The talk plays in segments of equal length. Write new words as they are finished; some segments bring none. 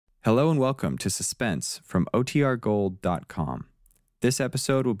Hello and welcome to Suspense from OTRGold.com. This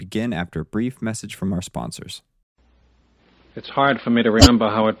episode will begin after a brief message from our sponsors. It's hard for me to remember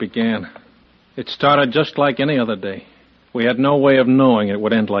how it began. It started just like any other day. We had no way of knowing it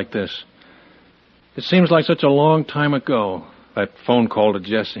would end like this. It seems like such a long time ago, that phone call to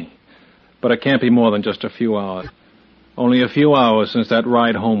Jesse. But it can't be more than just a few hours. Only a few hours since that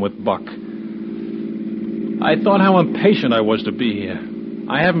ride home with Buck. I thought how impatient I was to be here.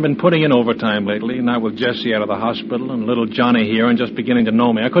 I haven't been putting in overtime lately, not with Jesse out of the hospital and little Johnny here and just beginning to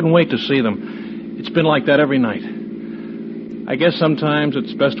know me. I couldn't wait to see them. It's been like that every night. I guess sometimes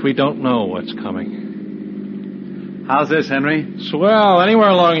it's best we don't know what's coming. How's this, Henry? Swell. Anywhere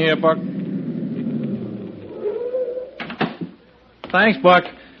along here, Buck. Thanks, Buck.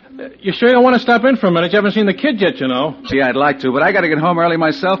 You sure you don't want to stop in for a minute? You haven't seen the kid yet, you know. Gee, I'd like to, but I got to get home early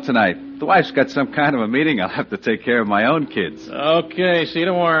myself tonight. The wife's got some kind of a meeting. I'll have to take care of my own kids. Okay, see you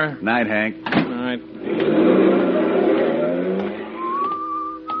tomorrow. Night, Hank. Night.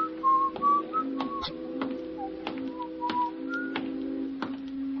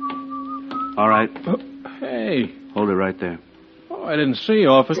 All right. Hey. Hold it right there. Oh, I didn't see you,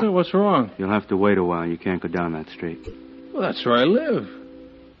 officer. What's wrong? You'll have to wait a while. You can't go down that street. Well, that's where I live.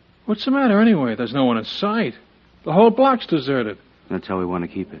 What's the matter anyway? There's no one in sight. The whole block's deserted. That's how we want to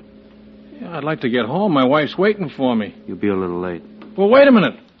keep it. Yeah, I'd like to get home. My wife's waiting for me. You'll be a little late. Well, wait a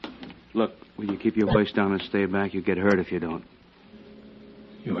minute. Look, will you keep your voice down and stay back? You'll get hurt if you don't.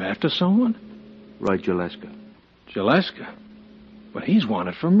 You after someone? Roy Jaleska. Jaleska? But he's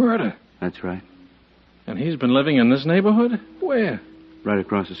wanted for murder. That's right. And he's been living in this neighborhood? Where? Right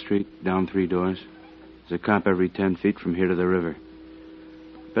across the street, down 3 doors. There's a cop every 10 feet from here to the river.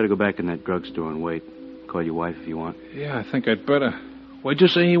 Better go back in that drugstore and wait. Call your wife if you want. Yeah, I think I'd better. Where'd you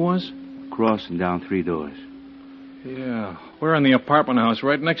say he was? Across and down 3 doors. Yeah, we're in the apartment house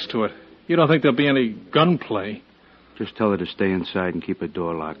right next to it. You don't think there'll be any gunplay? Just tell her to stay inside and keep her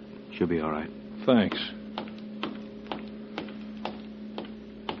door locked. She'll be all right. Thanks.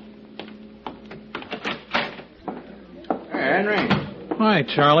 Hey, Henry. Hi,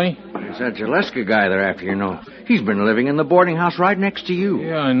 Charlie. It's that Jaleska guy they're after, you know. He's been living in the boarding house right next to you.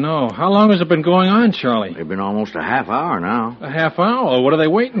 Yeah, I know. How long has it been going on, Charlie? They've been almost a half hour now. A half hour? What are they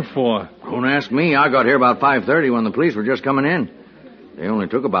waiting for? Don't ask me. I got here about 5:30 when the police were just coming in. They only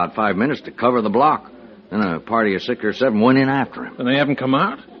took about 5 minutes to cover the block. Then a party of 6 or 7 went in after him. And they haven't come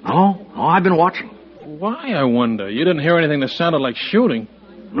out? No, I've been watching. Why, I wonder? You didn't hear anything that sounded like shooting.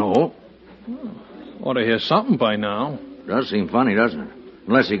 No. Ought to hear something by now. Does seem funny, doesn't it?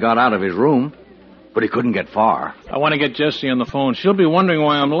 Unless he got out of his room. But he couldn't get far. I want to get Jessie on the phone. She'll be wondering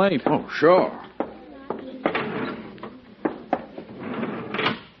why I'm late. Oh, sure.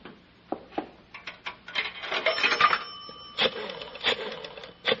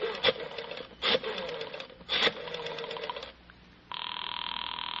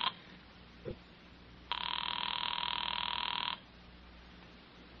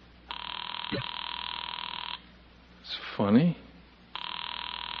 It's funny.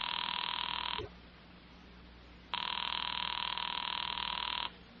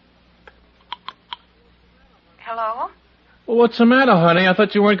 Hello? Well, what's the matter, honey? I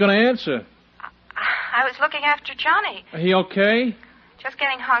thought you weren't going to answer. I was looking after Johnny. Are he okay? Just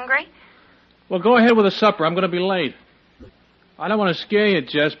getting hungry. Well, go ahead with the supper. I'm going to be late. I don't want to scare you,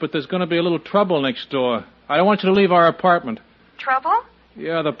 Jess, but there's going to be a little trouble next door. I don't want you to leave our apartment. Trouble?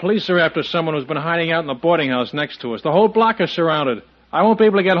 Yeah, the police are after someone who's been hiding out in the boarding house next to us. The whole block is surrounded. I won't be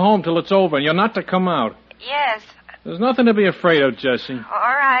able to get home till it's over, and you're not to come out. Yes. There's nothing to be afraid of, Jessie.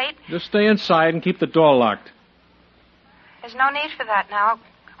 All right. Just stay inside and keep the door locked. There's no need for that now.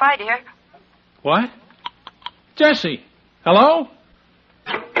 Goodbye, dear. What? Jessie! Hello?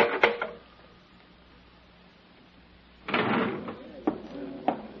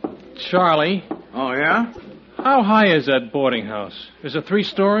 Charlie, Oh, yeah? how high is that boarding house? Is it 3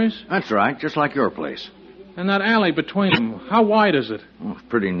 stories? That's right, just like your place. And that alley between them, how wide is it? Well, it's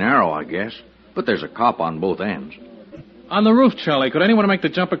pretty narrow, I guess. But there's a cop on both ends. On the roof, Charlie, could anyone make the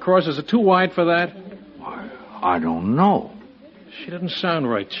jump across? Is it too wide for that? Why, I don't know. She didn't sound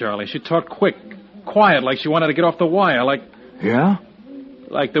right, Charlie. She talked quick, quiet, like she wanted to get off the wire, like Yeah?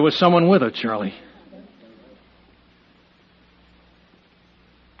 there was someone with her, Charlie.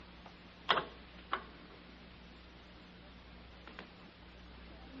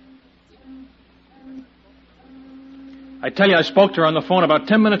 I tell you, I spoke to her on the phone about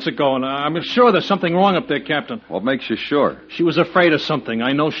 10 minutes ago, and I'm sure there's something wrong up there, Captain. What makes you sure? She was afraid of something.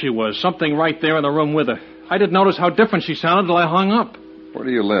 I know she was. Something right there in the room with her. I didn't notice how different she sounded till I hung up. Where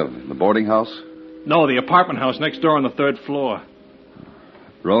do you live? In the boarding house? No, the apartment house next door on the 3rd floor.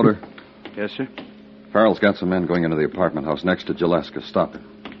 Roeder, Yes, sir? Farrell's got some men going into the apartment house next to Gillespie. Stop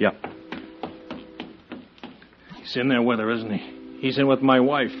him. Yeah. He's in there with her, isn't he? He's in with my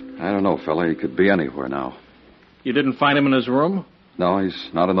wife. I don't know, fella. He could be anywhere now. You didn't find him in his room? No, he's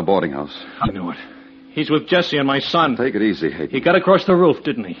not in the boarding house. I knew it. He's with Jesse and my son. Take it easy, Hayden. He got across the roof,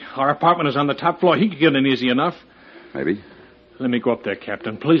 didn't he? Our apartment is on the top floor. He could get in easy enough. Maybe. Let me go up there,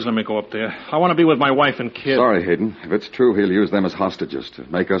 Captain. Please let me go up there. I want to be with my wife and kid. Sorry, Hayden. If it's true, he'll use them as hostages to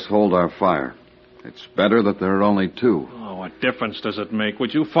make us hold our fire. It's better that there are only two. Oh, what difference does it make?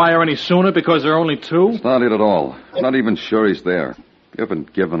 Would you fire any sooner because there are only two? It's not it at all. I'm not even sure he's there. You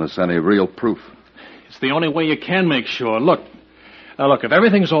haven't given us any real proof. It's the only way you can make sure. Look, if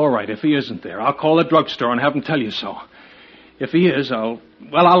everything's all right, if he isn't there, I'll call the drugstore and have him tell you so. If he is, I'll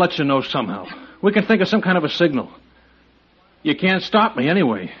let you know somehow. We can think of some kind of a signal. You can't stop me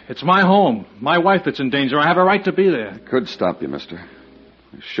anyway. It's my home, my wife that's in danger. I have a right to be there. I could stop you, mister.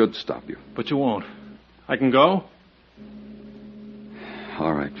 I should stop you. But you won't. I can go?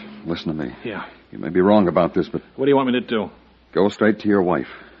 All right, listen to me. Yeah. You may be wrong about this, but What do you want me to do? go straight to your wife.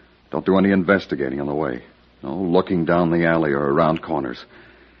 Don't do any investigating on the way. No looking down the alley or around corners.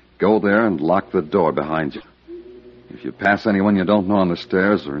 Go there and lock the door behind you. If you pass anyone you don't know on the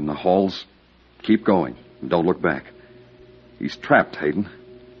stairs or in the halls, keep going and don't look back. He's trapped, Hayden.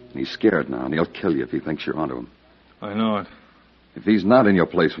 And he's scared now, and he'll kill you if he thinks you're onto him. I know it. If he's not in your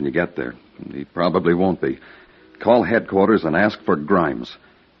place when you get there, and he probably won't be, call headquarters and ask for Grimes.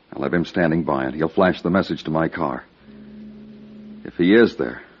 I'll have him standing by, and he'll flash the message to my car. If he is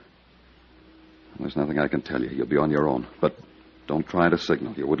there, there's nothing I can tell you. You'll be on your own. But don't try to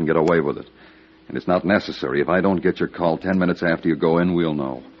signal. You wouldn't get away with it. And it's not necessary. If I don't get your call 10 minutes after you go in, we'll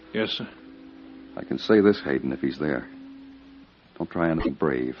know. Yes, sir. I can say this, Hayden, if he's there. Don't try anything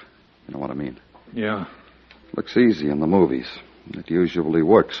brave. You know what I mean? Yeah. Looks easy in the movies. It usually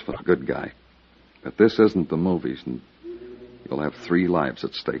works for a good guy. But this isn't the movies, and you'll have 3 lives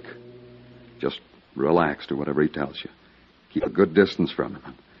at stake. Just relax, do whatever he tells you. Keep a good distance from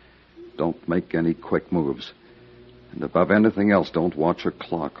him. Don't make any quick moves. And above anything else, don't watch a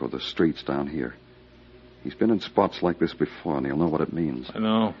clock or the streets down here. He's been in spots like this before, and he'll know what it means. I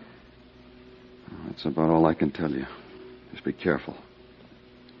know. That's about all I can tell you. Just be careful.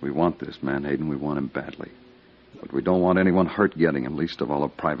 We want this man, Hayden. We want him badly. But we don't want anyone hurt getting him, least of all a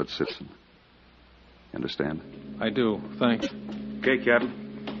private citizen. You understand? I do. Thanks. Okay,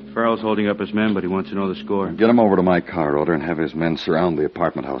 Captain. Farrell's holding up his men, but he wants to know the score. Get him over to my car, Roeder, and have his men surround the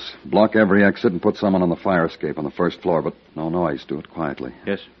apartment house. Block every exit and put someone on the fire escape on the first floor, but no noise. Do it quietly.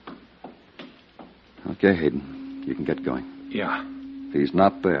 Yes. Okay, Hayden. You can get going. Yeah. If he's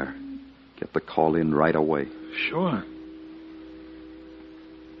not there, get the call in right away. Sure.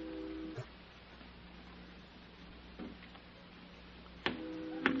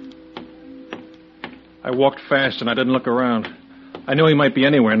 I walked fast and I didn't look around. I knew he might be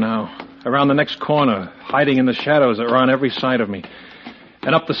anywhere now. Around the next corner, hiding in the shadows that were on every side of me.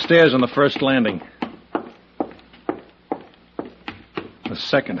 And up the stairs on the first landing. The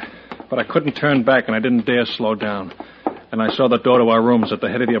second. But I couldn't turn back and I didn't dare slow down. And I saw the door to our rooms at the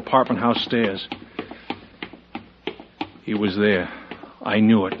head of the apartment house stairs. He was there. I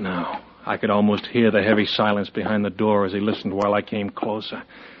knew it now. I could almost hear the heavy silence behind the door as he listened while I came closer.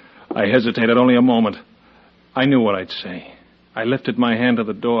 I hesitated only a moment. I knew what I'd say. I lifted my hand to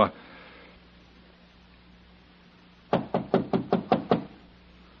the door.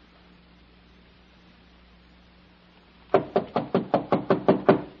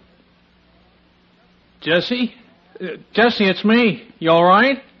 Jesse? Jesse, it's me. You all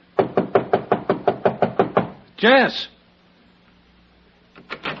right? Jess!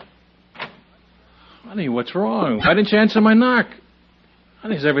 Honey, what's wrong? Why didn't you answer my knock?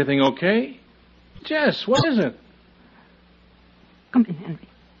 Honey, is everything okay? Jess, what is it? Come in, Henry.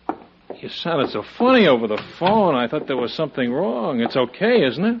 You sounded so funny over the phone. I thought there was something wrong. It's okay,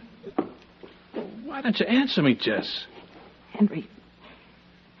 isn't it? Why don't you answer me, Jess? Henry.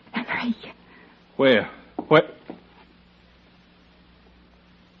 Henry. Where? What?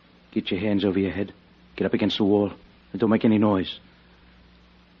 Get your hands over your head. Get up against the wall. And don't make any noise.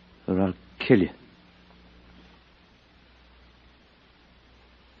 Or I'll kill you.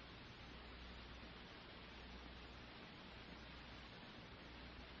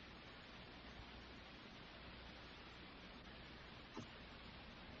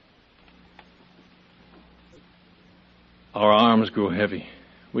 Our arms grew heavy.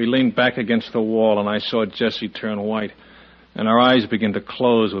 We leaned back against the wall, and I saw Jesse turn white, and our eyes began to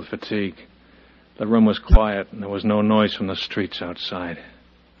close with fatigue. The room was quiet, and there was no noise from the streets outside.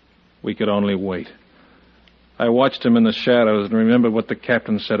 We could only wait. I watched him in the shadows and remembered what the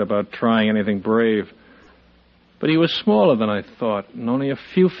captain said about trying anything brave. But he was smaller than I thought, and only a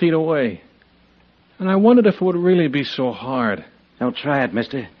few feet away. And I wondered if it would really be so hard. Don't try it,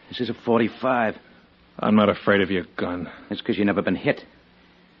 mister. This is a .45. I'm not afraid of your gun. It's because you've never been hit.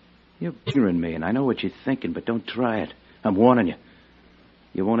 You're bothering me, and I know what you're thinking, but don't try it. I'm warning you.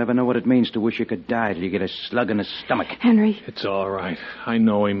 You won't ever know what it means to wish you could die till you get a slug in the stomach. Henry. It's all right. I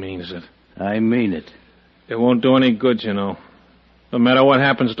know he means it. I mean it. It won't do any good, you know. No matter what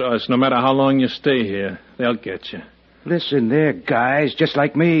happens to us, no matter how long you stay here, they'll get you. Listen, they're guys just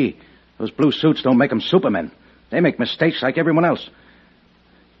like me. Those blue suits don't make them supermen. They make mistakes like everyone else.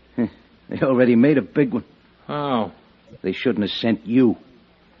 They already made a big one. How? They shouldn't have sent you.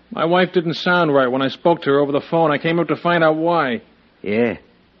 My wife didn't sound right when I spoke to her over the phone. I came up to find out why. Yeah,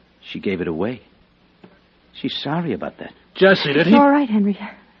 she gave it away. She's sorry about that. Jesse, did he... It's all right, Henry.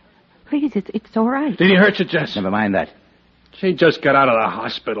 Please, it's all right. Did he hurt you, Jesse? Never mind that. She just got out of the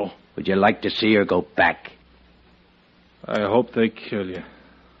hospital. Would you like to see her go back? I hope they kill you.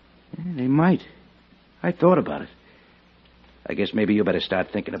 Yeah, they might. I thought about it. I guess maybe you better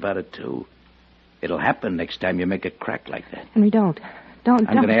start thinking about it, too. It'll happen next time you make a crack like that. Henry, don't. I'm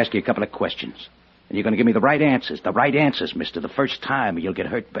going to ask you a couple of questions. And you're going to give me the right answers. The right answers, mister. The first time, or you'll get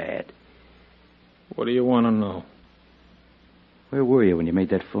hurt bad. What do you want to know? Where were you when you made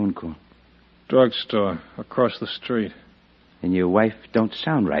that phone call? Drugstore, across the street. And your wife don't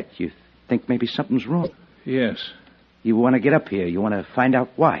sound right. You think maybe something's wrong. Yes. You want to get up here. You want to find out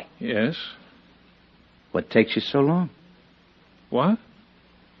why. Yes. What takes you so long? What?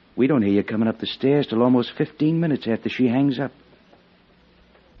 We don't hear you coming up the stairs till almost 15 minutes after she hangs up.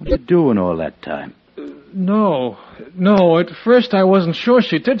 What are you doing all that time? No. At first I wasn't sure.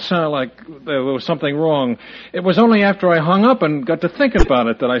 She did sound like there was something wrong. It was only after I hung up and got to thinking about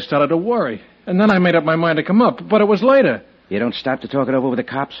it that I started to worry. And then I made up my mind to come up, but it was later. You don't stop to talk it over with the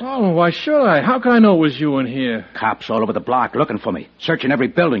cops? Oh, why should I? How can I know it was you in here? Cops all over the block looking for me. Searching every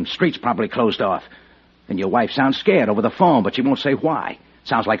building. Streets probably closed off. And your wife sounds scared over the phone, but she won't say why.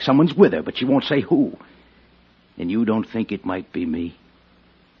 Sounds like someone's with her, but she won't say who. And you don't think it might be me?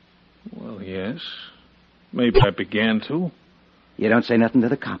 Well, yes. Maybe I began to. You don't say nothing to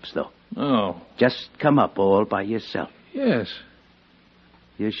the cops, though. Oh. Just come up all by yourself. Yes.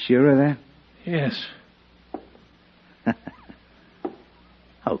 You sure of that? Yes.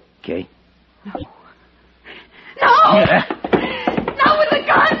 Okay. No! Not with the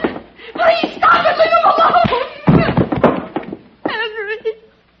gun! Please stop it! Leave him alone! Henry!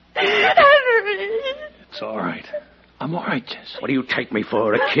 It's all right. I'm all right, Jesse. What do you take me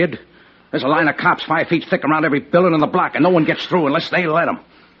for, a kid? There's a line of cops 5 feet thick around every building in the block, and no one gets through unless they let them.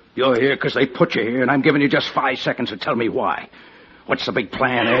 You're here because they put you here, and I'm giving you just 5 seconds to tell me why. What's the big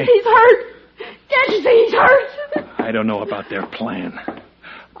plan, eh? He's hurt! Can't you see he's hurt? I don't know about their plan.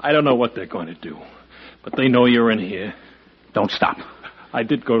 I don't know what they're going to do. But they know you're in here. Don't stop. I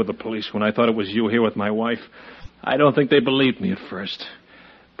did go to the police when I thought it was you here with my wife. I don't think they believed me at first.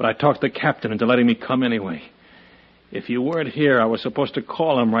 But I talked the captain into letting me come anyway. If you weren't here, I was supposed to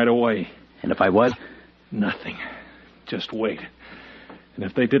call him right away. And if I was? Nothing. Just wait. And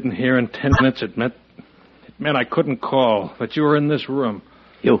if they didn't hear in 10 minutes, it meant I couldn't call, that you were in this room.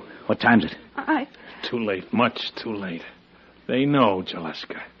 You, what time's it? Too late, much too late. They know,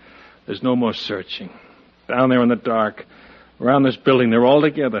 Jaleska. There's no more searching. Down there in the dark, around this building, they're all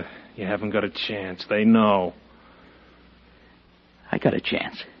together. You haven't got a chance. They know. I got a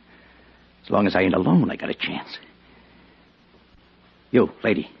chance. As long as I ain't alone, I got a chance. You,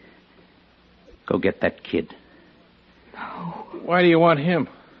 lady, go get that kid. No. Why do you want him?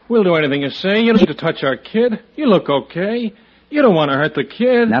 We'll do anything you say. You don't need to touch our kid. You look okay. You don't want to hurt the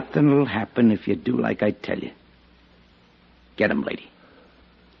kid. Nothing'll happen if you do like I tell you. Get him, lady.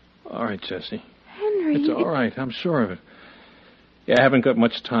 All right, Jesse. Henry. It's all right. I'm sure of it. You haven't got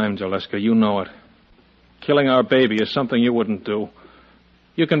much time, Jaleska. You know it. Killing our baby is something you wouldn't do.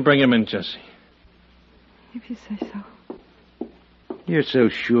 You can bring him in, Jesse. If you say so. You're so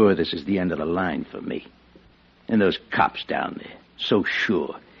sure this is the end of the line for me. And those cops down there, so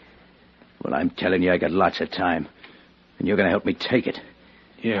sure. Well, I'm telling you, I got lots of time. And you're going to help me take it.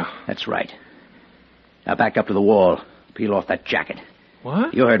 Yeah. That's right. Now back up to the wall. Peel off that jacket.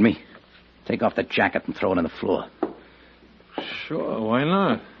 What? You heard me. Take off the jacket and throw it on the floor. Sure, why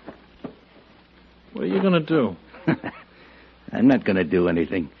not? What are you going to do? I'm not going to do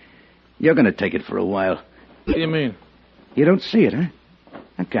anything. You're going to take it for a while. What do you mean? You don't see it, huh?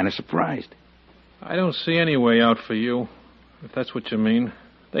 I'm kind of surprised. I don't see any way out for you, if that's what you mean.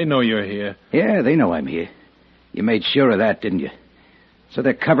 They know you're here. Yeah, they know I'm here. You made sure of that, didn't you? So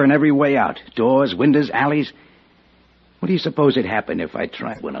they're covering every way out. Doors, windows, alleys. What do you suppose would happen if I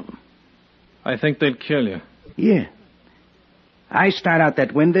tried one of them? I think they'd kill you. Yeah. I start out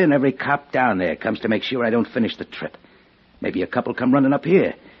that window, and every cop down there comes to make sure I don't finish the trip. Maybe a couple come running up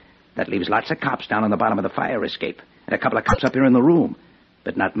here. That leaves lots of cops down on the bottom of the fire escape, and a couple of cops up here in the room,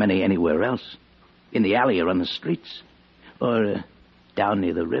 but not many anywhere else. In the alley or on the streets, or down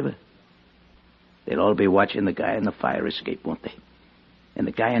near the river. They'll all be watching the guy in the fire escape, won't they? And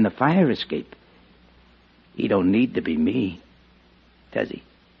the guy in the fire escape, he don't need to be me, does he?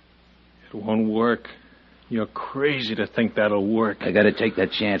 It won't work. You're crazy to think that'll work. I gotta take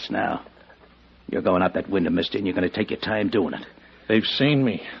that chance now. You're going out that window, mister, and you're gonna take your time doing it. They've seen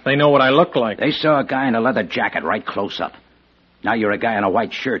me. They know what I look like. They saw a guy in a leather jacket right close up. Now you're a guy in a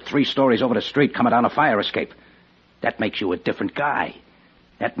white shirt 3 stories over the street coming down a fire escape. That makes you a different guy.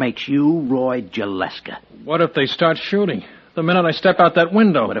 That makes you Roy Jaleska. What if they start shooting? The minute I step out that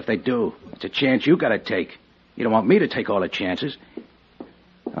window. What if they do? It's a chance you gotta take. You don't want me to take all the chances.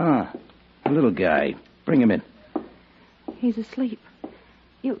 Ah, a little guy. Bring him in. He's asleep.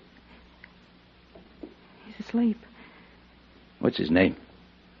 He's asleep. What's his name?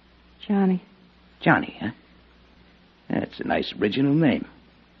 Johnny. Johnny, huh? That's a nice original name.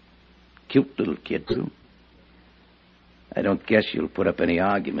 Cute little kid, too. I don't guess you'll put up any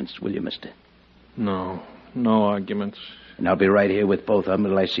arguments, will you, mister? No arguments. And I'll be right here with both of them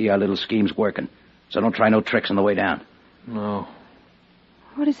until I see our little scheme's working. So don't try no tricks on the way down. No.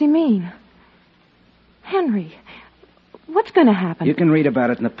 What does he mean? Henry, what's going to happen? You can read about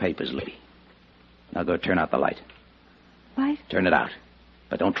it in the papers, Libby. Now go turn out the light. Light? Turn it out.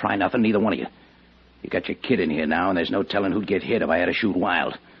 But don't try nothing, neither one of you. You got your kid in here now, and there's no telling who'd get hit if I had to shoot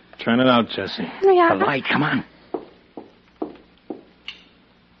wild. Turn it out, Jesse. Henry, The light, come on.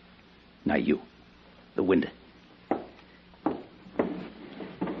 Now you. The window.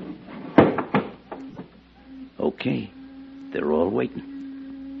 Okay. They're all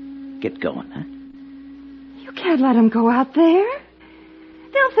waiting. Get going, huh? You can't let him go out there.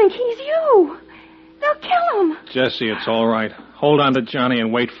 They'll think he's you. They'll kill him. Jesse, it's all right. Hold on to Johnny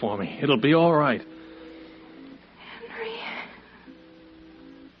and wait for me. It'll be all right. Henry.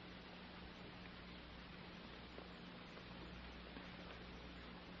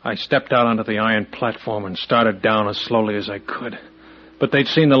 I stepped out onto the iron platform and started down as slowly as I could. But they'd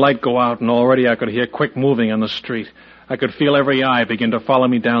seen the light go out, and already I could hear quick moving on the street. I could feel every eye begin to follow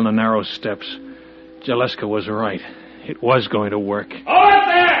me down the narrow steps. Jaleska was right. It was going to work. Hold it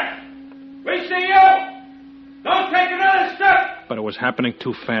there! We see you! Don't take another step! But it was happening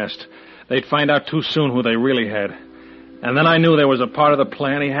too fast. They'd find out too soon who they really had. And then I knew there was a part of the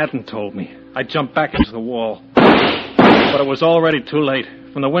plan he hadn't told me. I jumped back into the wall. But it was already too late.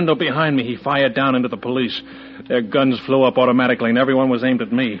 From the window behind me, he fired down into the police. Their guns flew up automatically, and everyone was aimed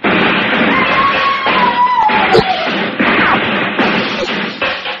at me.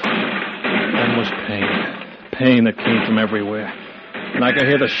 Then was pain. Pain that came from everywhere. And I could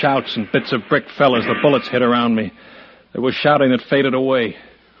hear the shouts and bits of brick fell as the bullets hit around me. There was shouting that faded away.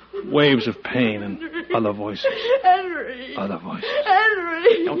 Waves of pain and other voices. Henry. Other voices.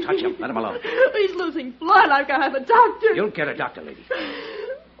 Henry. Don't touch him. Let him alone. He's losing blood. I've got to have a doctor. You'll get a doctor, lady.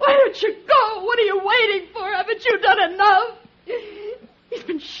 Why don't you go? What are you waiting for? Haven't you done enough? He's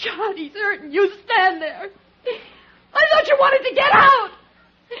been shot. He's hurt, and you stand there. I thought you wanted to get out.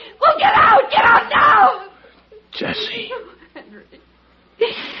 Well, get out. Get out now. Jesse.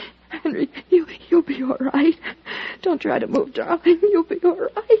 Henry, you'll be all right. Don't try to move, darling. You'll be all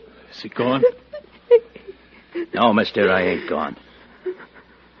right. Is he gone? No, mister, I ain't gone.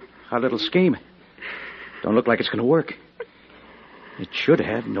 Our little scheme. Don't look like it's going to work. It should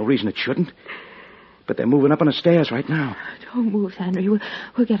have. No reason it shouldn't. But they're moving up on the stairs right now. Don't move, Henry.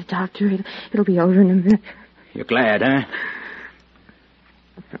 We'll get a doctor. It'll be over in a minute. You're glad, huh?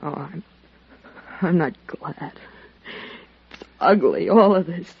 No, I'm not glad. It's ugly, all of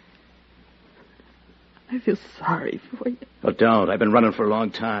this. I feel sorry for you. Oh, don't. I've been running for a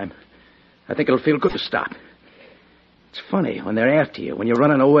long time. I think it'll feel good to stop. It's funny. When they're after you, when you're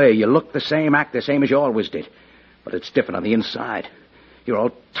running away, you look the same, act the same as you always did. But it's different on the inside. You're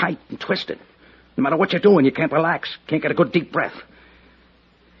all tight and twisted. No matter what you're doing, you can't relax. Can't get a good deep breath.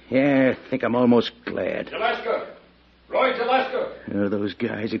 Yeah, I think I'm almost glad. Jaleska! Roy Jaleska! Oh, those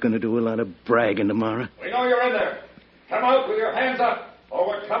guys are going to do a lot of bragging tomorrow. We know you're in there. Come out with your hands up, or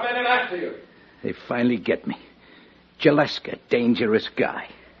we'll come in and after you. They finally get me. Jaleska, dangerous guy.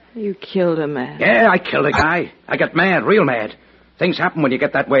 You killed a man. Yeah, I killed a guy. I got mad, real mad. Things happen when you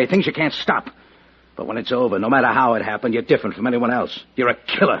get that way, things you can't stop. But when it's over, no matter how it happened, you're different from anyone else. You're a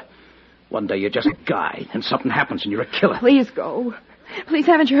killer. One day you're just a guy, and something happens and you're a killer. Please go. Please,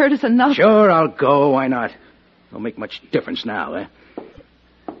 haven't you heard us enough? Sure, I'll go. Why not? Don't make much difference now, eh?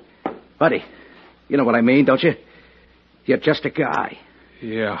 Buddy, you know what I mean, don't you? You're just a guy.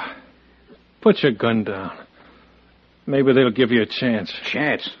 Yeah. Put your gun down. Maybe they'll give you a chance.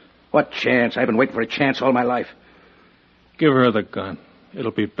 Chance? What chance? I've been waiting for a chance all my life. Give her the gun.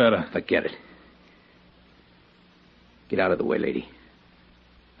 It'll be better. Forget it. Get out of the way, lady.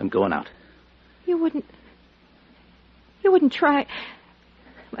 I'm going out. You wouldn't try.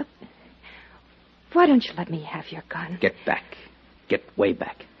 Well, why don't you let me have your gun? Get back. Get way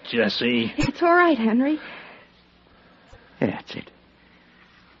back. Jesse. It's all right, Henry. Yeah, that's it.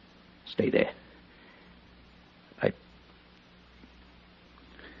 Stay there.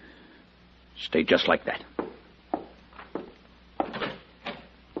 Stay just like that.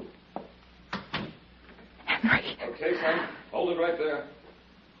 Henry. Okay, son. Hold it right there.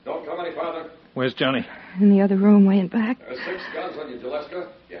 Don't come any farther. Where's Johnny? In the other room, way in back. There's 6 guns on you, Gillespie.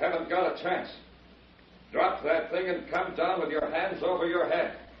 You haven't got a chance. Drop that thing and come down with your hands over your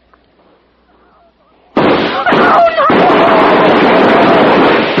head.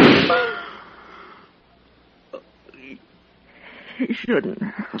 He shouldn't.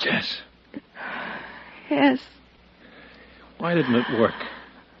 Jess. Yes. Why didn't it work?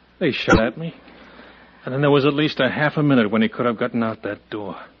 They shot at me. And then there was at least a half a minute when he could have gotten out that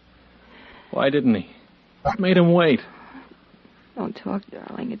door. Why didn't he? What made him wait? Don't talk,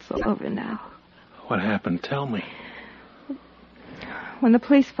 darling. It's all over now. What happened? Tell me. When the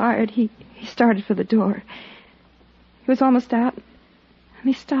police fired, he started for the door. He was almost out, and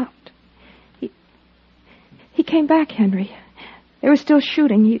he stopped. He came back, Henry. They were still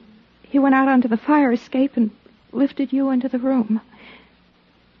shooting. He went out onto the fire escape and lifted you into the room.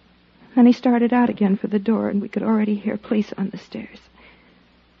 Then he started out again for the door, and we could already hear police on the stairs.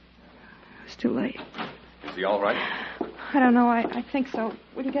 It was too late. Is he all right? I don't know. I think so.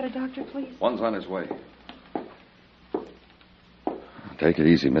 Will you get a doctor, please? One's on his way. Take it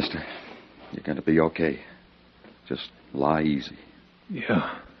easy, mister. You're going to be okay. Just lie easy.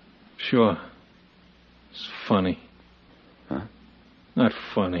 Yeah, sure. It's funny. Huh? Not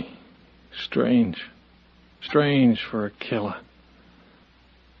funny. Strange. Strange for a killer.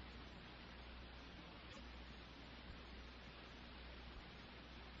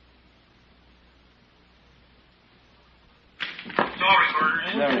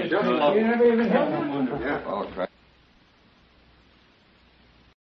 Yeah, oh, crap.